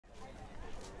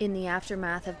In the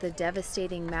aftermath of the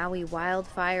devastating Maui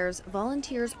wildfires,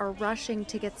 volunteers are rushing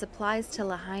to get supplies to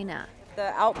Lahaina.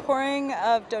 The outpouring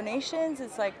of donations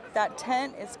is like that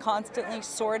tent is constantly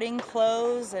sorting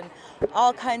clothes and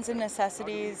all kinds of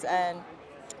necessities, and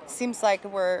it seems like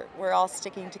we're all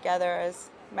sticking together as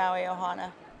Maui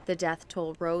Ohana. The death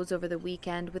toll rose over the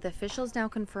weekend, with officials now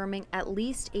confirming at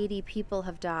least 80 people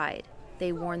have died.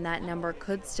 They warn that number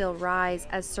could still rise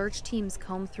as search teams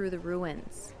comb through the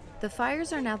ruins. The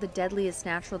fires are now the deadliest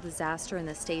natural disaster in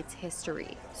the state's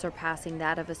history, surpassing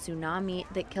that of a tsunami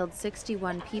that killed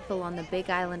 61 people on the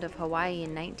Big Island of Hawaii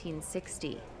in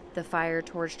 1960. The fire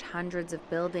torched hundreds of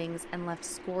buildings and left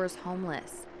scores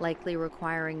homeless, likely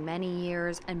requiring many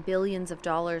years and billions of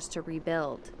dollars to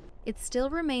rebuild. It still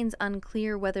remains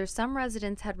unclear whether some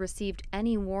residents had received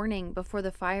any warning before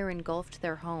the fire engulfed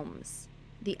their homes.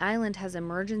 The island has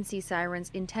emergency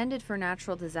sirens intended for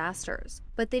natural disasters,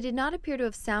 but they did not appear to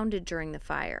have sounded during the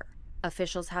fire.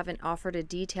 Officials haven't offered a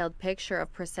detailed picture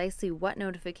of precisely what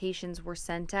notifications were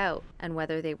sent out and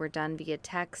whether they were done via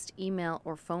text, email,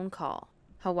 or phone call.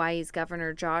 Hawaii's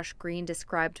Governor Josh Green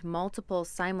described multiple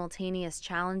simultaneous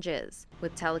challenges,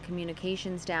 with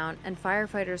telecommunications down and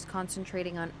firefighters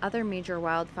concentrating on other major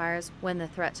wildfires when the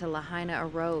threat to Lahaina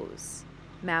arose.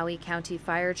 Maui County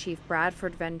Fire Chief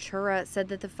Bradford Ventura said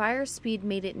that the fire speed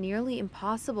made it nearly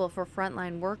impossible for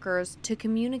frontline workers to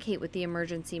communicate with the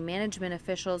emergency management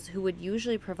officials who would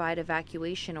usually provide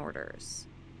evacuation orders.